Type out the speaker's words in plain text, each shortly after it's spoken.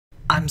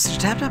I'm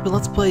SerTapTap, and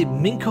let's play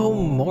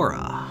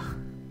Minkomora.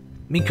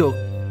 Minkomora.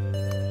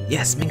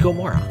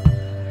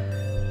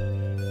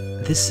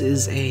 This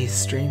is a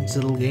strange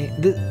little game.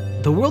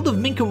 The world of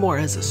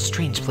Minkomora is a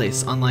strange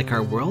place, unlike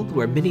our world,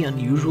 where many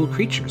unusual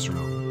creatures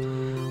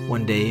roam.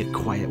 One day, a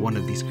quiet one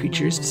of these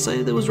creatures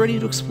decided it was ready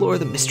to explore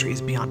the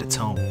mysteries beyond its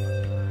home.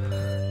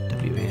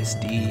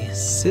 WASD,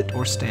 sit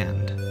or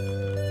stand.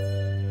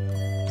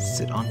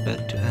 Sit on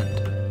bed to end.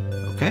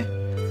 Okay.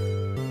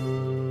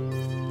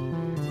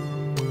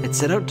 It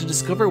set out to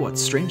discover what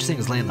strange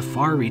things lay in the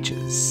far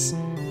reaches.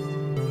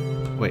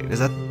 Wait, is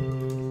that...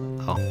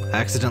 Oh, I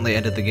accidentally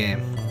ended the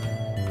game.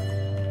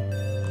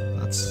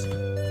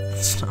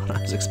 That's not what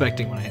I was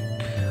expecting when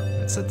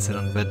it said sit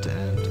on bed to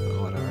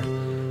end. Whatever.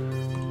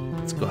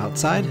 Let's go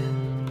outside.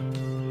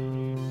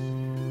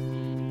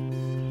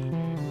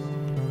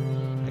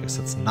 I guess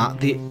that's not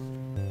the...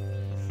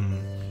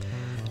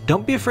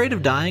 Don't be afraid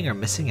of dying or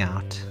missing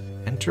out.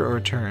 Enter or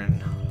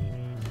return.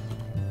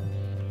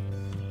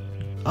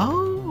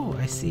 Oh,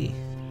 I see.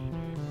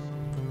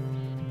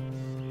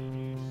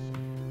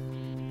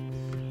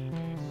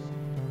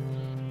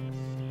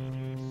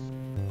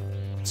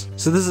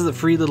 So this is a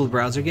free little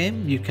browser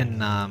game. You can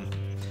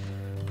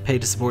pay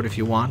to support if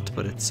you want,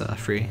 but it's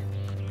free.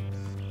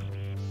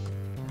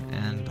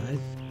 And I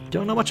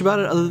don't know much about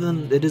it other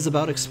than it is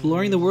about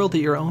exploring the world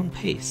at your own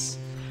pace.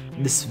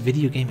 This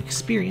video game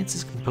experience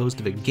is composed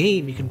of a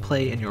game you can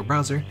play in your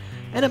browser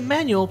and a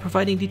manual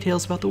providing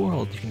details about the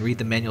world. You can read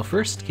the manual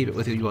first, keep it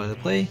with you while you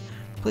play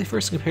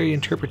first and compare your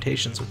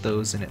interpretations with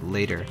those in it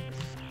later.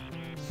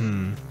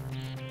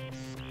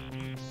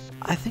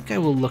 I think I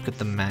will look at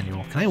the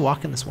manual. Can I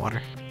walk in this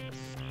water?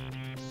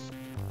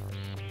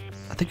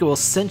 I think I will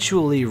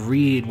sensually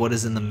read what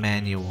is in the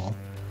manual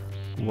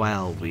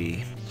while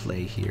we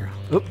play here.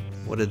 Oop,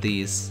 what are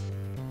these?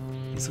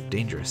 These look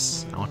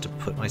dangerous. I want to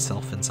put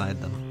myself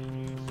inside them.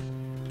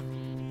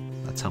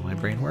 That's how my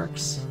brain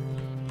works.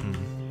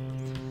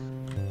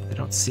 They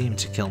don't seem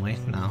to kill me,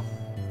 no.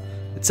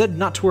 It said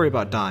not to worry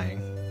about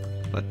dying,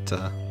 but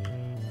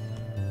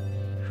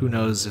who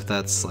knows if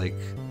that's like,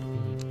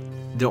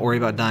 don't worry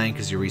about dying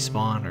because you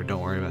respawn, or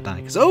don't worry about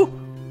dying because, oh!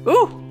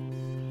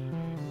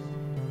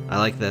 I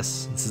like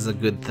this. This is a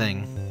good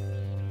thing.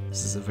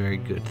 This is a very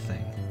good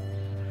thing.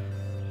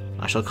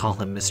 I shall call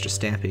him Mr.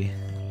 Stampy.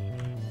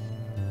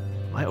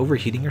 Am I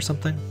overheating or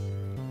something?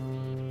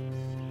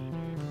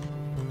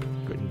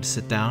 Do I need to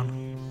sit down?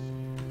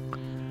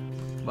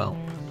 Well,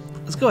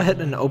 let's go ahead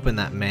and open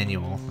that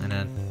manual in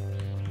a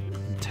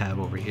tab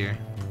over here.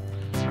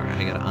 Alright,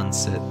 I gotta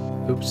unsit.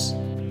 Oops.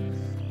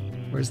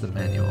 Where's the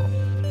manual?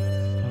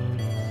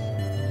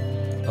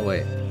 Oh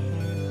wait.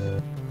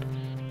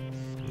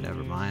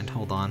 Never mind,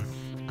 hold on.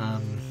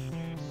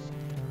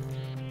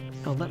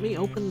 Oh, let me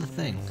open the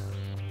thing.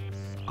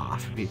 Aw,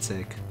 for Pete's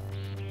sake.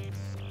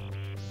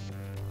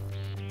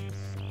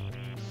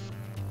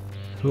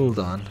 Hold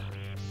on.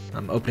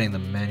 I'm opening the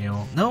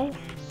manual. No!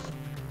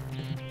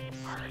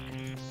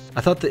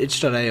 I thought the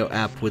itch.io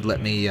app would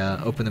let me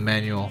open the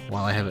manual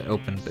while I have it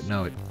open, but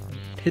no, it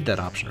hid that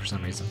option for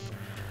some reason.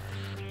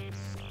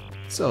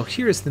 So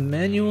here's the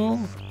manual.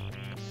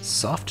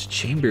 Soft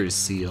Chambers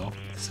seal.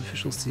 This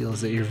official seal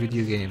is that your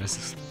video game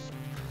is...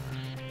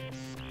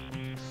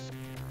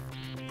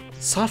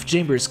 Soft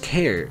Chambers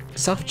care.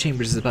 Soft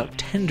Chambers is about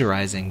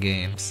tenderizing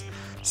games.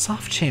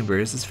 Soft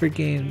Chambers is for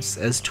games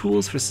as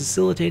tools for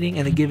facilitating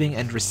and the giving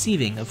and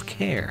receiving of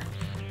care.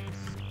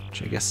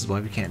 Which I guess is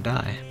why we can't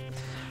die.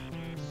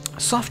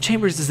 Soft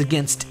Chambers is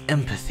against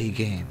empathy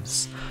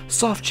games.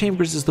 Soft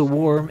Chambers is the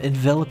warm,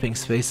 enveloping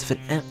space of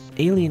an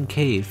alien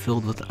cave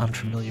filled with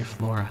unfamiliar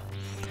flora.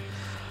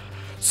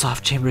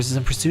 Soft Chambers is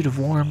in pursuit of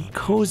warm,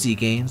 cozy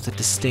games that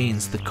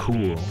disdains the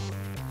cool.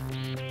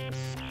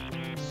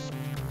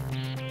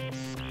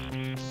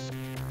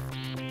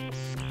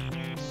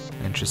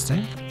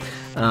 Interesting.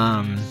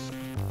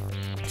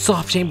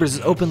 Soft Chambers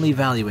is openly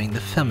valuing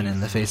the feminine in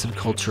the face of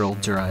cultural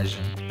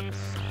derision.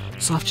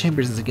 Soft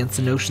Chambers is against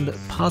the notion that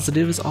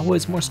positive is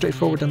always more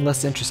straightforward and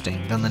less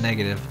interesting than the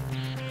negative.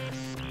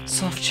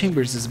 Soft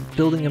Chambers is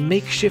building a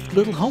makeshift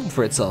little home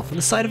for itself on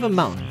the side of a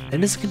mountain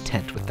and is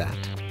content with that.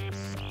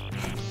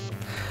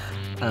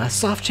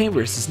 Soft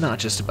Chambers is not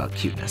just about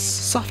cuteness.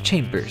 Soft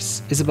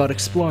Chambers is about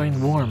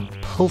exploring warm,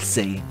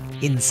 pulsating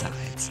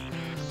insides.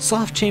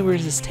 Soft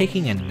Chambers is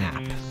taking a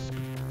nap.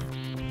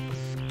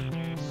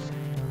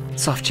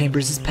 Soft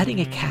Chambers is petting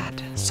a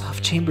cat.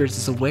 Soft Chambers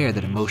is aware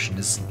that emotion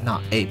is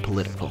not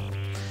apolitical.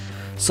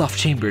 Soft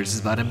Chambers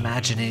is about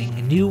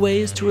imagining new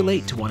ways to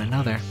relate to one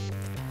another.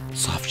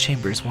 Soft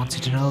Chambers wants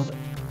to know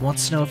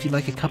if you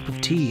like a cup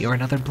of tea or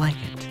another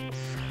blanket.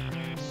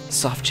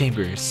 Soft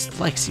Chambers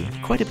likes you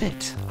quite a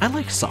bit. I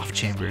like Soft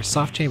Chambers.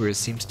 Soft Chambers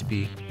seems to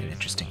be an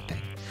interesting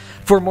thing.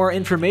 For more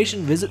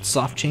information, visit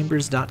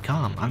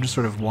softchambers.com. I'm just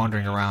sort of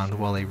wandering around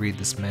while I read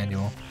this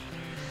manual.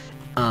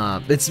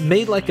 It's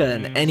made like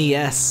an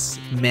NES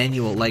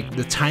manual, like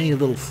the tiny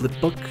little flip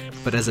book,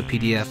 but as a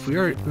PDF.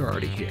 We're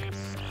already here.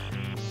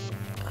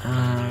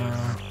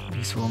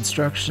 Useful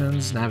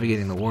instructions,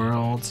 navigating the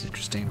world,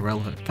 interesting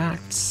relevant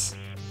facts.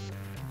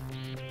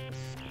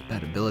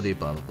 Bad ability,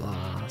 blah blah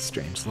blah.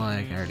 Strange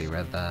like, I already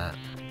read that.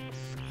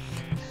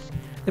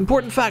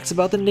 Important facts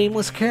about the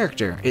nameless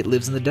character. It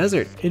lives in the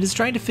desert. It is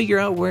trying to figure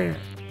out where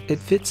it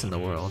fits in the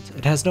world.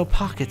 It has no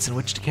pockets in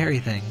which to carry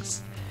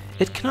things.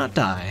 It cannot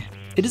die.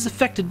 It is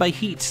affected by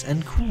heat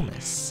and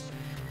coolness.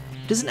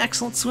 It is an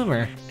excellent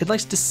swimmer. It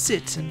likes to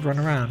sit and run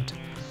around.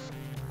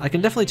 I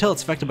can definitely tell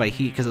it's affected by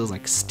heat because it was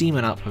like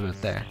steaming up a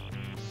bit there.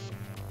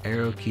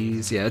 Arrow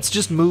keys. Yeah, it's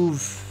just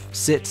move,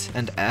 sit,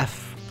 and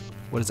F.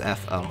 What is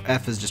F? Oh,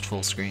 F is just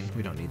full screen.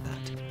 We don't need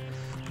that.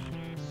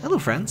 Hello,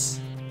 friends.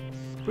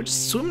 We're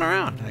just swimming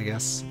around, I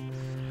guess.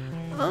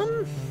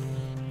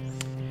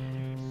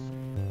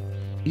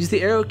 Use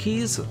the arrow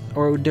keys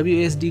or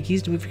WASD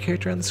keys to move your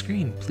character on the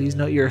screen. Please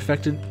note your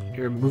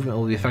movement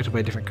will be affected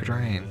by different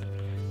terrain.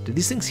 Did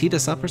these things heat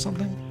us up or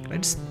something? Can I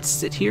just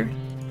sit here?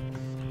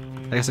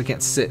 I guess I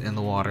can't sit in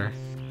the water.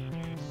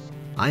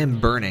 I am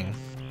burning.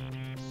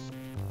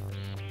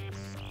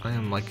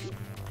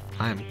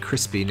 I am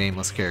crispy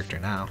nameless character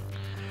now.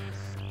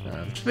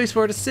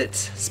 Spacebar to sit.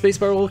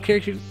 Spacebar will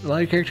allow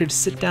your character to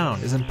sit down.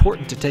 It is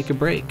important to take a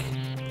break.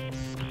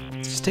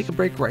 Let's just take a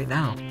break right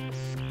now.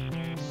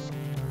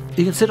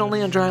 You can sit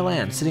only on dry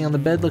land. Sitting on the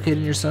bed located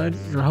in your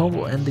home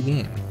will end the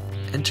game.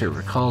 Enter,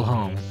 recall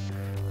home.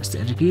 Press to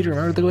enter key to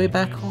remember the way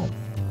back home.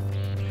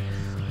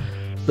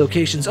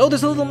 Locations. Oh,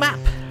 there's a little map.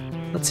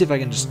 Let's see if I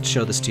can just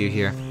show this to you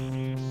here.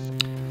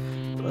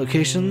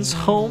 Locations,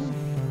 home.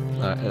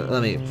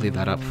 Let me leave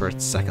that up for a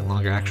second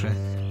longer, actually.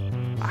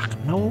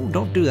 No,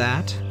 don't do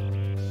that.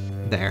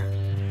 There.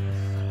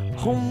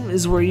 Home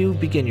is where you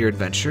begin your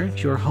adventure.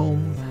 Your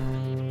home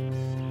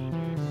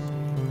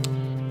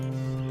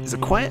is a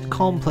quiet,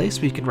 calm place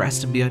where you can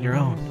rest and be on your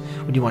own.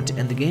 When you want to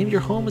end the game, your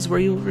home is where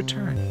you will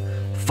return.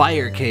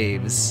 Fire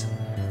caves.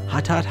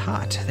 Hot, hot,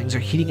 hot. Things are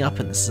heating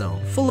up in this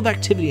zone, full of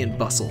activity and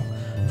bustle.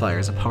 Fire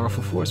is a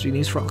powerful force we can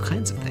use for all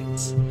kinds of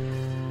things.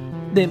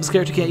 Nameless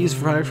character can't use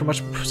fire for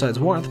much besides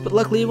warmth, but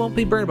luckily it won't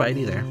be burned by it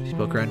either. If you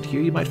poke around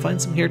here, you might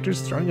find some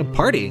characters throwing a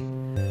party.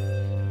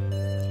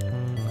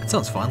 That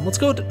sounds fun. Let's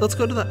go to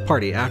that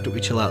party after we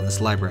chill out in this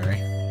library.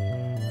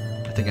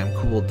 I think I'm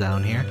cooled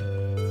down here.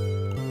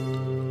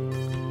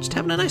 Just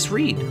having a nice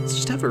read. Let's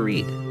just have a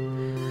read.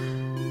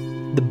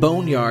 The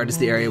Boneyard is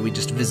the area we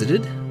just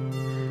visited.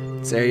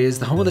 This area is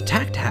the home of the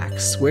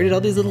Tac-Tacs. Where did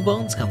all these little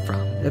bones come from?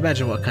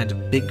 Imagine what kind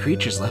of big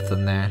creatures left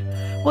them there.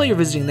 While you're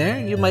visiting there,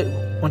 you might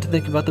want to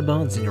think about the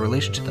bones and your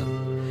relation to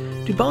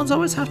them. Do bones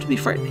always have to be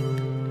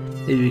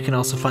frightening? Maybe you can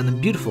also find them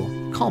beautiful,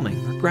 calming,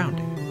 or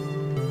grounding.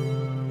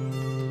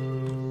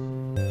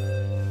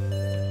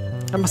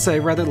 I must say, I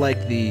rather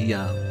like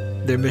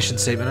their mission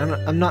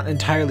statement. I'm not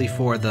entirely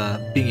for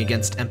the being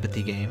against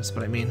empathy games,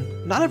 but I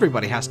mean, not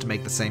everybody has to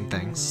make the same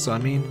things. So I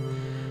mean,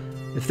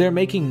 if they're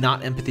making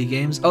not empathy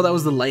games... Oh, that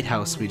was the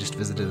lighthouse we just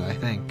visited, I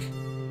think.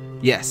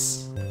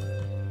 Yes.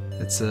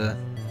 It's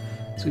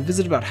so we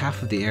visited about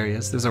half of the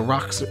areas. There's a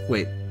rock...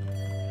 Wait.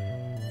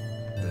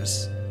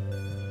 There's...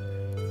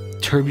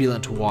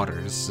 Turbulent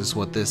waters is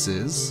what this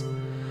is.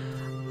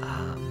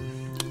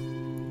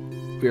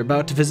 We're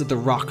about to visit the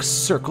rock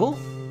circle.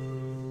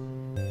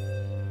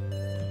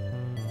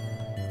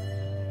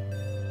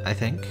 I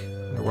think.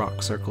 The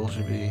rock circle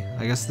should be...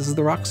 I guess this is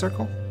the rock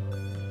circle?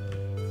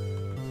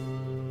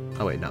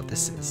 Oh wait, no,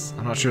 this is.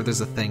 I'm not sure if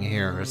there's a thing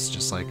here or it's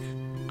just like...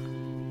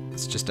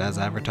 It's just as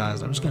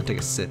advertised. I'm just gonna take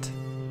a sit.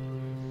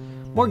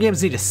 More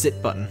games need a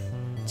sit button.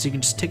 So you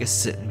can just take a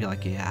sit and be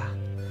like, yeah.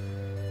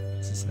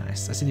 This is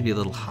nice. I seem to be a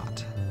little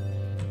hot.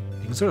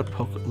 You can sort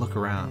of look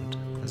around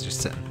as you're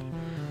sitting.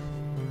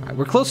 Alright,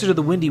 we're closer to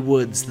the Windy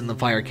Woods than the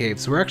Fire Cave,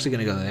 so we're actually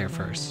gonna go there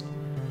first.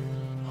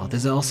 Oh,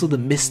 there's also the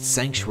Mist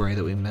Sanctuary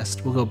that we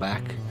missed. We'll go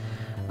back.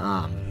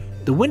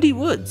 The Windy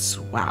Woods.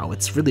 Wow,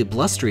 it's really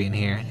blustery in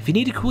here. If you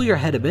need to cool your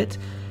head a bit,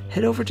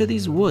 head over to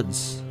these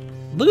woods.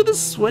 Look at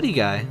this sweaty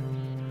guy.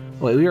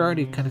 Wait, we were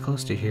already kind of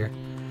close to here.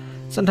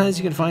 Sometimes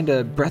you can find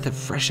a breath of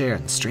fresh air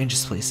in the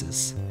strangest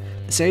places.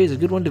 This area is a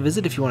good one to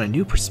visit if you want a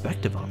new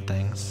perspective on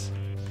things.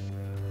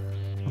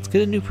 Let's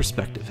get a new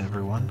perspective,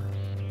 everyone.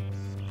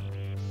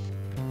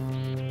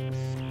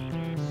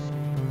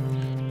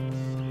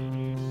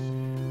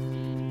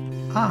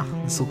 Ah,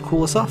 this will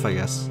cool us off, I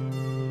guess.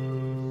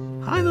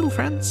 Hi, little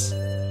friends.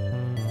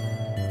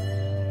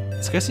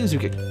 This guy seems to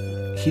get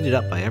heated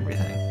up by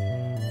everything.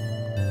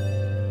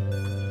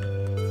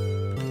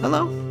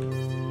 Hello.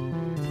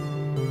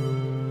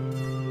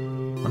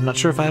 I'm not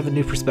sure if I have a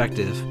new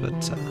perspective, but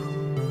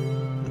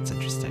that's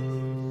interesting.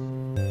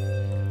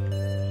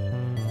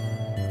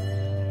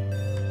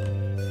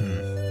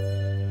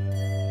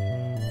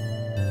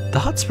 The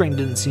hot spring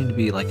didn't seem to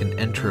be like an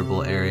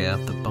enterable area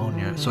of the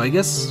boneyard, so I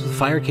guess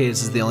Fire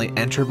Caves is the only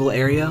enterable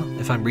area,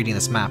 if I'm reading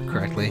this map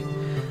correctly,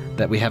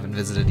 that we haven't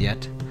visited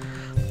yet.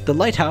 The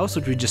lighthouse,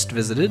 which we just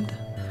visited,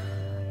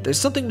 there's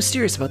something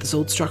mysterious about this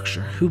old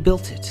structure. Who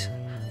built it?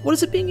 What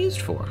is it being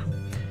used for?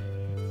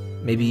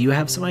 Maybe you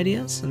have some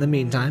ideas? In the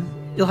meantime,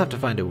 you'll have to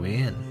find a way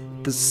in.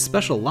 There's a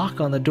special lock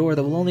on the door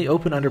that will only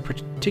open under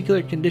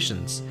particular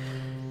conditions.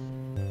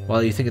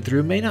 While you think it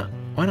through,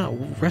 why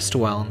not rest a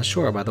while on the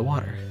shore by the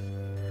water?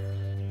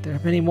 There are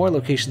many more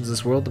locations in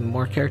this world and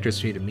more characters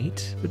for you to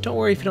meet, but don't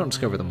worry if you don't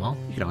discover them all.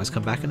 You can always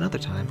come back another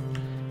time.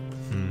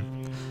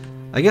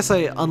 I guess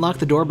I unlocked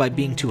the door by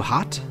being too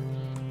hot?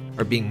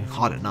 Or being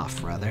hot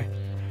enough, rather.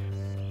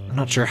 I'm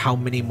not sure how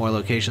many more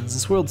locations.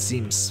 This world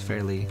seems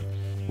fairly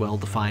well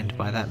defined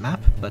by that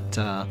map,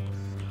 but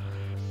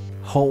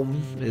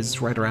home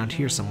is right around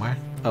here somewhere.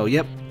 Oh,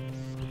 yep.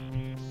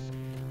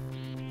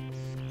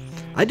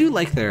 I do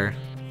like their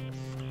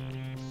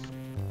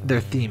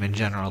theme in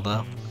general,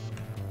 though.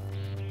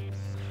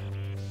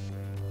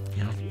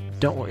 You know,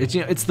 don't worry.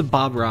 It's the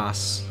Bob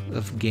Ross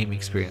of game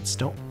experience.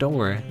 Don't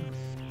worry.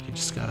 You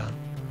just gotta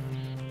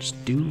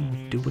do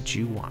what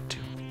you want to.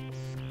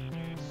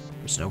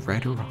 There's no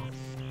right or wrong.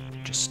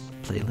 Just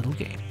play a little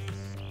game.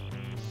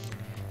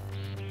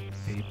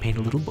 Maybe paint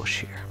a little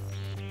bush here.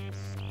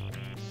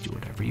 Do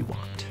whatever you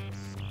want.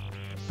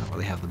 I don't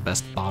really have the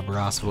best Bob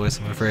Ross voice,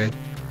 I'm afraid.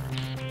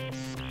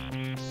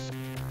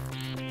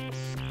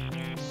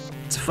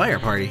 It's a fire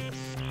party.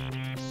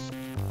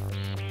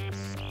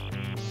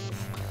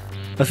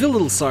 I feel a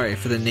little sorry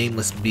for the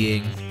nameless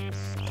being.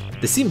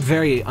 They seem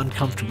very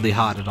uncomfortably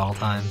hot at all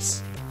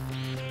times.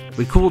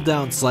 We cooled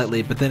down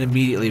slightly, but then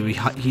immediately we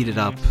heated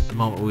up the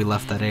moment we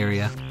left that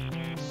area.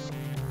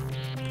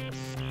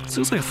 This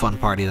looks like a fun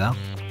party, though.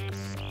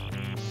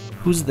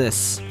 Who's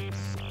this?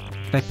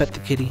 Can I pet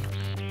the kitty?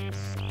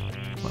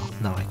 Well,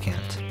 no, I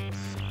can't.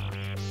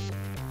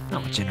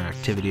 Not much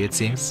interactivity, it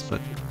seems,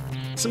 but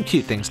some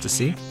cute things to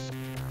see.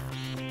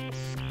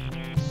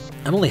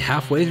 I'm only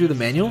halfway through the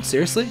manual?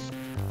 Seriously?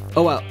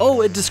 Oh, wow.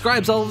 Oh, it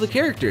describes all of the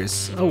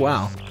characters. Oh,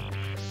 wow.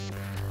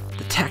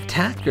 The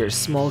tac-tac are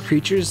small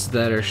creatures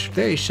that are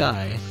very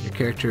shy. Your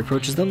character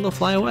approaches them, they'll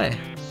fly away.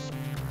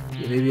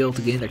 You may be able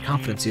to gain their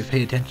confidence if you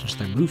pay attention to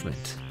their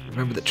movement.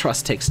 Remember that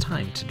trust takes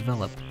time to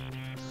develop.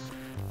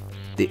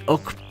 The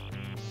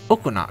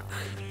Okonok.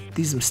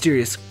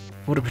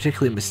 What a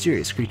particularly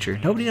mysterious creature.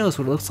 Nobody knows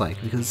what it looks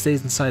like because it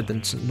stays inside the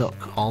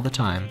nook all the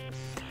time.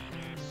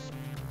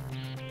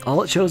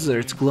 All it shows are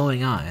its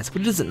glowing eyes,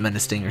 but it isn't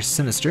menacing or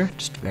sinister,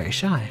 just very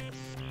shy.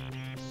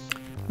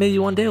 Maybe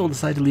one day it will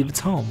decide to leave its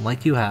home,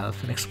 like you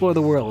have, and explore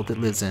the world it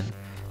lives in.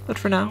 But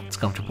for now, it's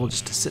comfortable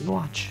just to sit and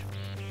watch.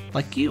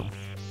 Like you.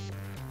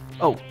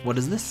 Oh, what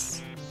is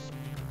this?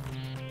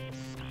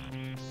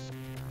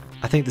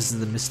 I think this is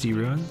the Misty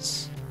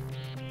Ruins.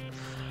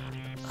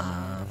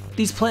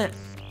 These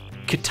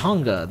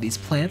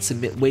plants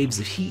emit waves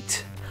of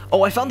heat.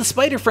 Oh, I found the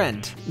spider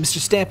friend! Mr.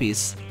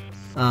 Stampy's.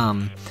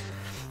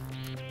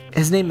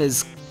 His name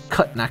is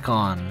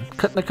Kutnakon.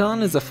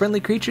 Kutnakon is a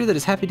friendly creature that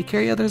is happy to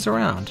carry others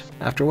around.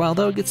 After a while,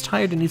 though, it gets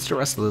tired and needs to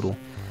rest a little.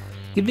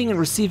 Giving and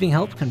receiving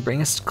help can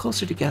bring us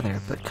closer together,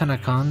 but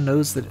Kutnakon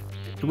knows that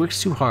it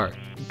works too hard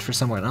for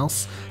someone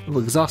else. It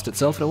will exhaust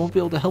itself and it won't be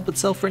able to help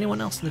itself for anyone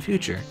else in the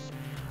future.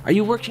 Are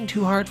you working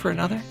too hard for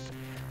another?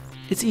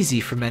 It's easy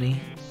for many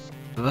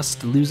of us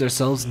to lose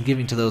ourselves in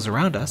giving to those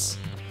around us.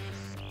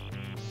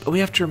 But we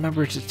have to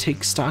remember to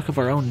take stock of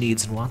our own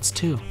needs and wants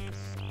too.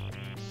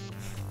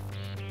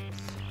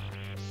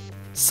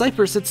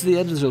 Cyper sits at the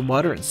edge of the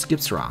water and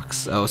skips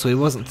rocks. Oh, so he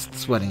wasn't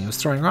sweating, he was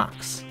throwing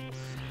rocks.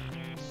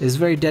 He is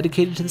very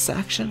dedicated to this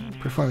action,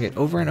 performing it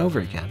over and over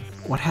again.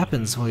 What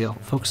happens when we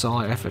focus all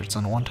our efforts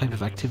on one type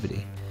of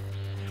activity?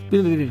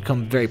 We may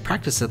become very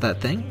practiced at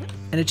that thing,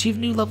 and achieve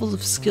new levels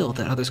of skill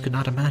that others could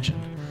not imagine.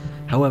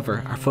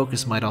 However, our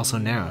focus might also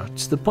narrow,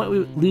 to the point we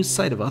lose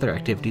sight of other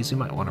activities we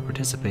might want to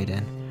participate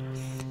in.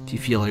 If you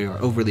feel you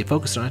are overly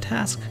focused on a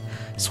task,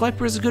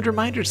 Swiper is a good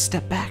reminder to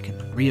step back and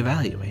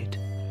reevaluate.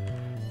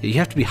 You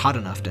have to be hot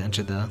enough to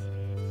enter the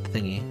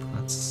thingy.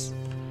 That's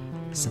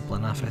simple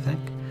enough, I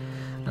think.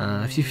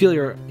 If you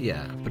feel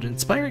but an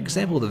inspiring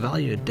example of the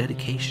value of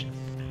dedication.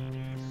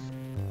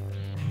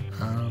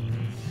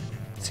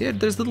 So yeah,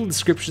 there's little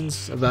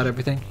descriptions about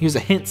everything. Here's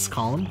a hints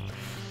column.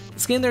 In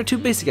this game, there are two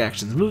basic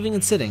actions: moving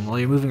and sitting. While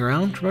you're moving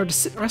around, remember to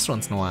sit and rest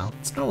once in a while.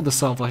 It's normal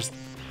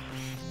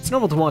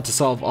to want to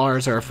solve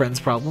ours or our friends'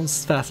 problems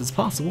as fast as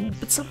possible,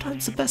 but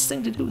sometimes the best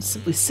thing to do is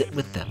simply sit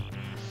with them.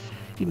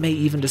 You may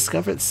even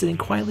discover that sitting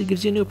quietly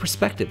gives you a new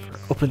perspective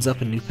or opens up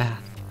a new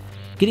path.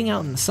 Getting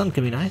out in the sun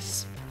can be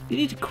nice. You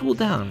need to cool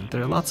down.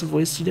 There are lots of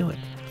ways to do it,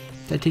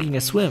 like taking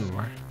a swim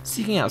or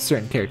seeking out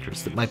certain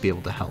characters that might be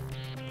able to help.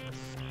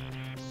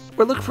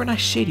 Or look for a nice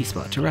shady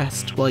spot to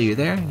rest. While you're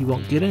there, you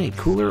won't get any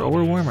cooler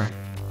or warmer.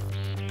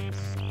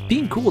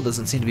 Being cool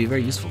doesn't seem to be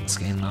very useful in this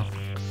game, though.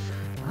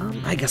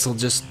 I guess I'll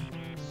just...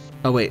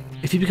 Oh wait,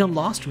 if you become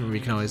lost, remember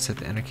you can always hit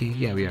the enter key.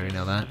 Yeah, we already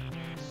know that.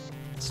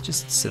 Let's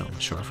just sit on the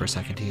shore for a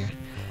second here.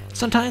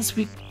 Sometimes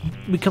we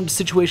come to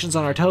situations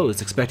on our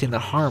toes, expecting that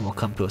harm will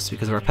come to us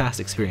because of our past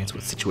experience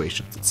with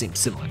situations that seem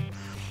similar.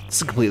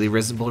 It's a completely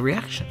reasonable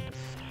reaction.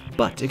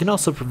 But it can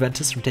also prevent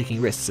us from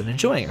taking risks and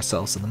enjoying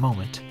ourselves in the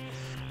moment.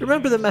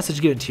 Remember the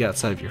message given to you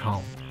outside of your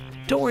home.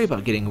 Don't worry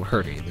about getting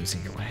hurt or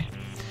losing your way.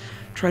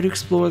 Try to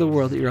explore the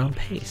world at your own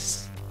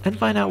pace, and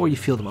find out where you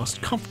feel the most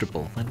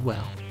comfortable and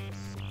well.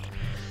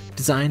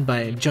 Designed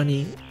by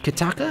Johnny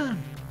Kitaka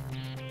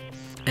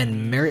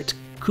and Merit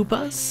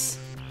Kupas.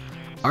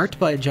 Art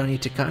by Johnny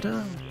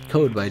Takata.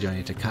 code by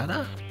Johnny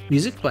Takada.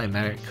 Music by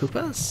Marek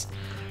Kupas.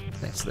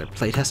 Thanks to their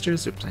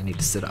playtesters. Oops, I need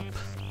to sit up.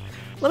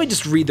 Let me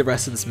just read the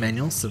rest of this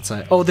manual since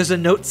oh, there's a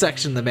note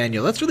section in the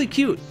manual. That's really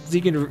cute. So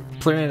you can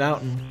print it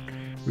out and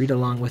read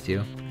along with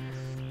you.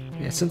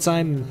 Yeah, since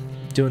I'm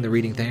doing the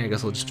reading thing, I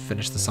guess I'll just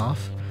finish this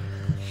off.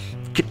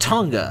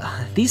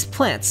 Katanga. These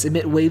plants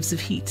emit waves of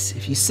heat.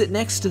 If you sit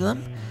next to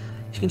them,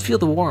 you can feel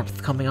the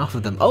warmth coming off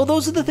of them. Oh,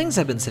 those are the things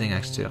I've been sitting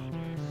next to.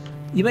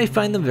 You may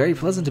find them very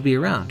pleasant to be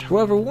around.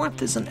 However,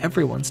 warmth isn't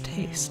everyone's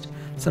taste.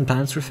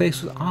 Sometimes we're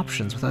faced with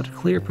options without a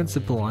clear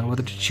principle on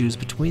whether to choose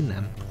between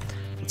them.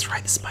 Let's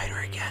ride the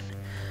spider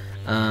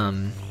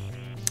again.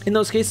 In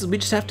those cases, we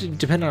just have to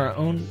depend on our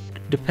own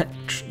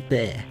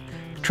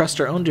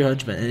trust our own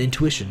judgment and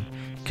intuition.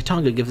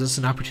 Katanga gives us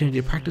an opportunity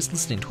to practice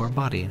listening to our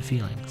body and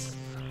feelings.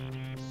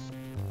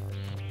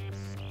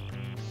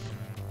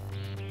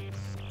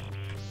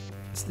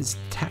 This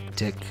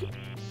tactic,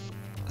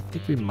 I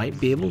think we might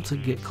be able to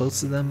get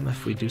close to them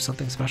if we do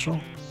something special.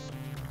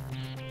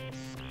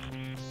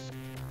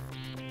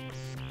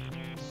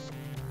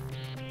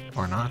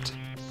 Or not.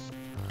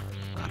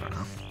 I don't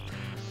know.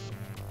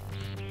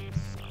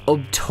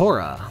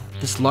 Obtora.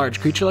 This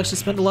large creature likes to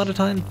spend a lot of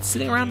time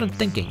sitting around and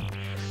thinking.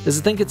 Does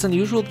it think it's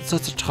unusual that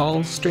such a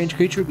tall, strange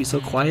creature would be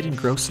so quiet and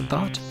gross in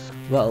thought?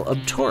 Well,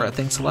 Obtora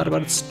thinks a lot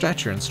about its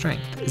stature and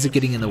strength. Is it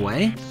getting in the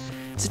way?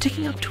 Is it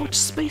taking up too much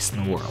space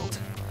in the world?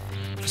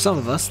 For some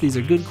of us, these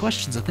are good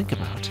questions to think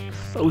about,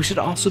 but we should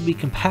also be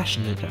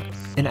compassionate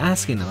in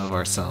asking them of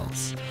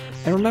ourselves,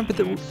 and remember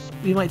that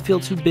we might feel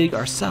too big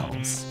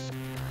ourselves.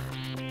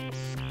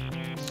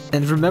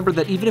 And remember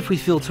that even if we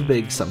feel too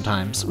big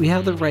sometimes, we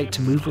have the right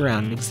to move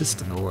around and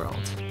exist in the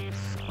world.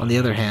 On the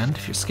other hand,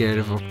 if you're scared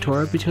of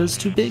Obtora because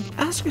it's too big,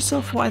 ask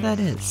yourself why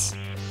that is.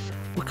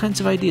 What kinds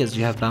of ideas do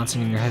you have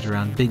bouncing in your head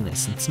around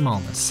bigness and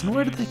smallness, and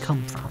where do they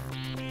come from?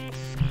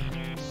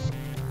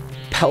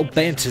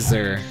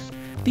 Palbantizer.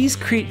 These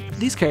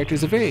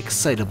characters are a very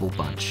excitable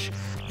bunch.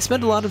 They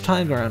spend a lot of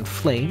time around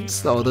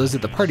flames, oh, those are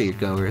the party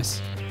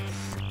goers.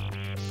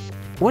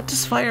 What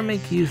does fire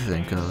make you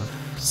think of?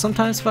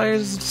 Sometimes fire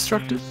is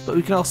destructive, but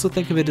we can also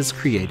think of it as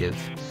creative.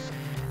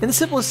 In the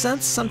simplest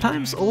sense,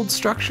 sometimes old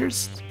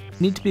structures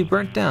need to be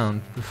burnt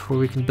down before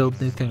we can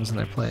build new things in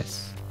their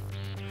place.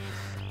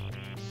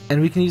 And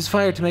we can use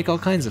fire to make all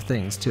kinds of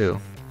things, too.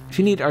 If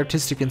you need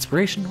artistic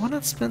inspiration, why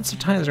not spend some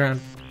time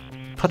around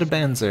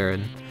Palbantizer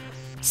and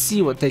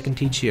see what they can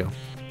teach you.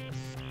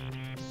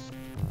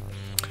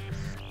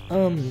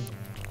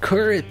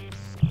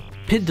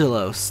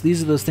 Corypidlos.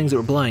 These are those things that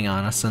were blowing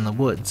on us in the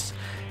woods.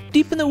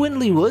 Deep in the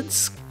windly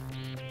woods,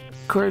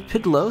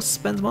 Corypidlos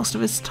spends most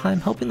of his time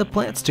helping the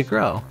plants to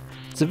grow.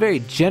 It's a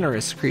very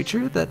generous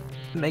creature that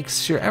makes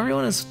sure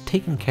everyone is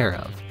taken care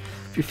of.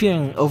 If you're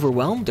feeling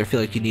overwhelmed or feel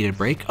like you need a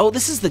break, oh,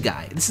 this is the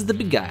guy. This is the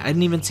big guy. I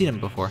hadn't even seen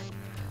him before.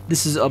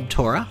 This is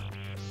Obtora.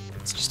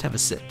 Let's just have a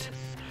sit.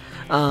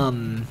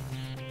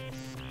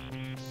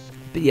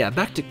 But yeah,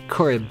 back to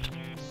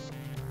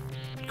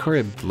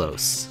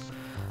Corypidlos.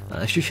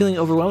 If you're feeling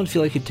overwhelmed,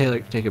 feel like you'd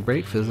take a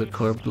break, visit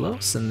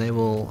Corypidlos, and they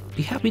will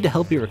be happy to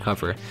help you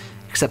recover.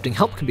 Accepting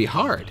help can be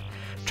hard.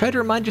 Try to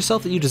remind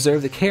yourself that you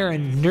deserve the care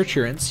and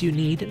nurturance you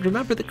need, and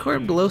remember that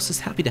Corypidlos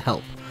is happy to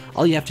help.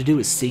 All you have to do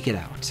is seek it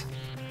out.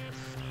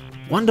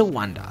 Wanda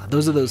Wanda.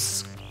 Those are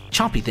those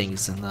chompy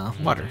things in the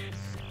water.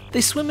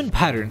 They swim in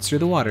patterns through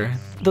the water.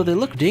 Though they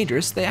look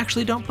dangerous, they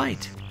actually don't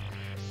bite.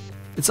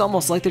 It's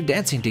almost like they're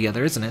dancing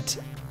together, isn't it?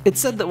 It's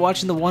said that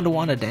watching the Wanda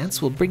Wanda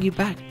dance will bring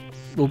back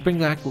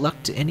luck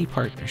to any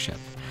partnership,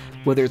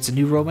 whether it's a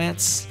new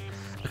romance,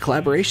 a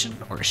collaboration,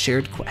 or a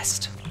shared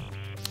quest.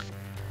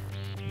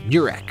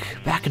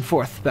 Nurek. Back and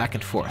forth, back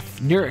and forth.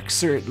 Nurek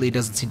certainly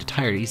doesn't seem to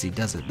tire easy,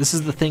 does it? This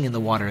is the thing in the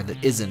water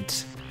that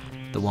isn't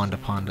the Wanda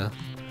Panda.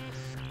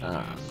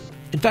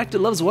 In fact, it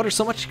loves water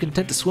so much it's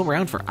content to swim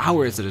around for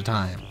hours at a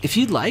time. If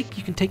you'd like,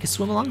 you can take a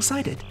swim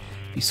alongside it.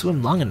 If you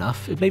swim long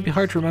enough, it may be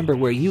hard to remember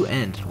where you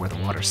end and where the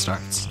water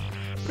starts.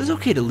 But it's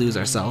okay to lose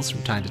ourselves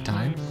from time to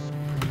time.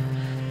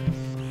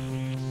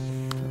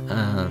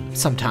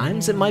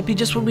 Sometimes it might be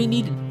just when we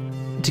need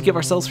to give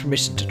ourselves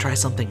permission to try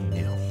something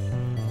new.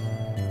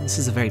 This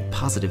is a very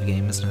positive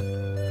game, isn't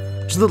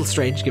it? It's a little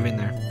strange giving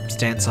their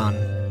stance on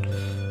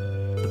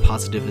the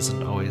positive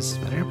isn't always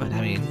better, but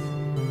I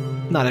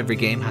mean, not every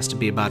game has to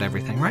be about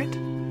everything, right?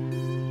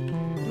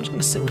 I'm just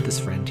gonna sit with this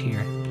friend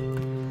here.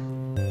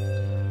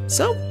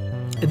 So,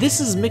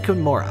 this is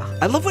Minkomora.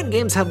 I love when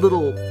games have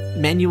little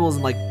manuals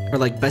and or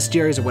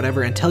bestiaries or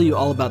whatever and tell you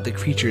all about the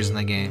creatures in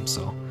the game,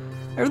 so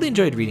I really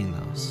enjoyed reading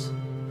those.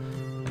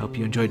 I hope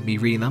you enjoyed me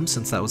reading them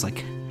since that was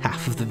like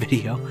half of the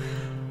video.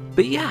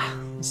 But yeah,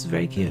 this is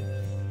very cute.